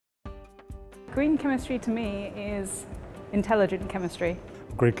Green chemistry to me is intelligent chemistry.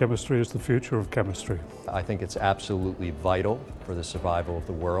 Green chemistry is the future of chemistry. I think it's absolutely vital for the survival of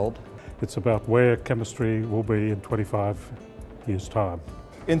the world. It's about where chemistry will be in 25 years' time.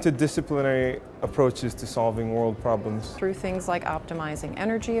 Interdisciplinary approaches to solving world problems. Through things like optimizing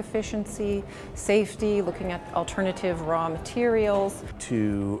energy efficiency, safety, looking at alternative raw materials.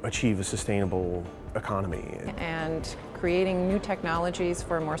 To achieve a sustainable economy. And creating new technologies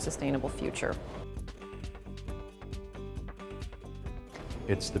for a more sustainable future.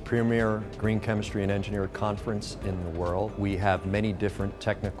 It's the premier Green Chemistry and Engineering Conference in the world. We have many different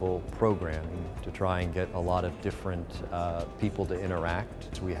technical programming to try and get a lot of different people to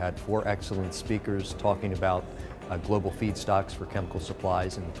interact. So we had 4 excellent speakers talking about global feedstocks for chemical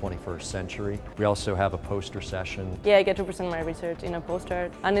supplies in the 21st century. We also have a poster session. Yeah, I get to present my research in a poster,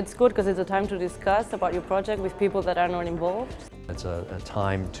 and it's good because it's a time to discuss about your project with people that are not involved. It's a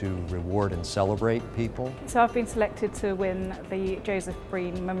time to reward and celebrate people. So I've been selected to win the Joseph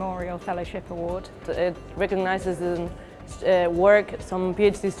Breen Memorial Fellowship Award. It recognizes the work some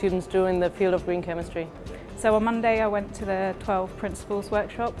PhD students do in the field of green chemistry. So on Monday I went to the 12 Principles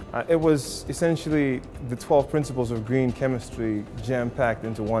workshop. It was essentially the 12 principles of green chemistry jam-packed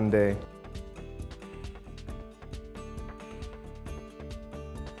into one day.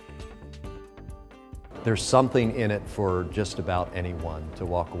 There's something in it for just about anyone to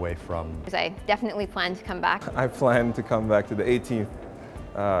walk away from. I definitely plan to come back. I plan to come back to the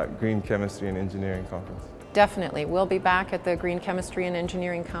 18th Green Chemistry and Engineering Conference. Definitely. We'll be back at the Green Chemistry and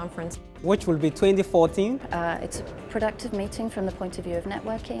Engineering Conference. Which will be 2014. It's a productive meeting from the point of view of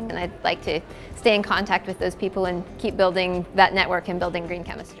networking. And I'd like to stay in contact with those people and keep building that network and building green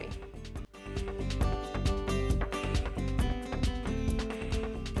chemistry.